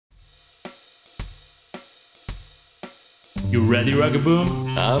You ready,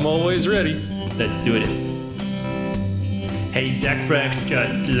 Ruggaboom? I'm always ready. Let's do this. Hey Zach Fresh,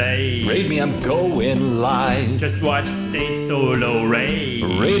 just lay. Raid me, I'm going live. Just watch Saint Solo raid.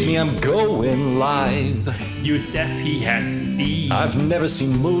 Raid me, I'm going live. Yusef, he has speed. I've never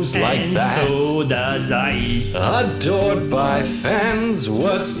seen moves like and that. so does Ice. Adored by fans,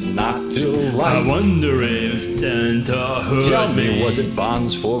 what's not to like? I wonder if Santa heard Tell me, was it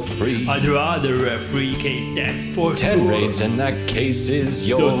bonds for free? I'd rather a free case, that's for 10 sure. raids and that case is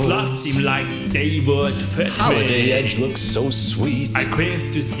yours. Those gloves seem like they would fit Holiday me. Edge looks so sweet. I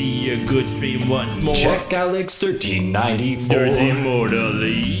crave to see a good stream once more. Check Alex 1394. There's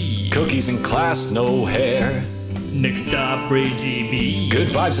immortally. Cookies in class, no hair. Next up, Ray GB. Good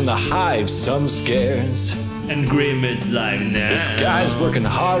vibes in the hive, some scares. And Grim is live now. This guy's working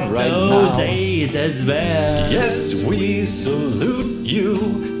hard right so now. Zay's as well. Yes, we salute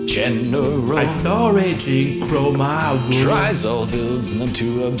you, General. I saw Raging Chroma Tries all builds, none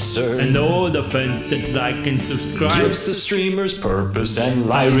too absurd. and all the fans that like and subscribe. Gives the streamers purpose and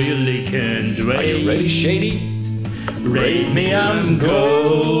I life. really can't wait. Are you ready, Shady? Raid me, I'm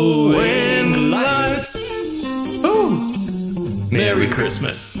going live. Ooh. Merry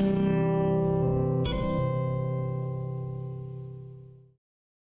Christmas.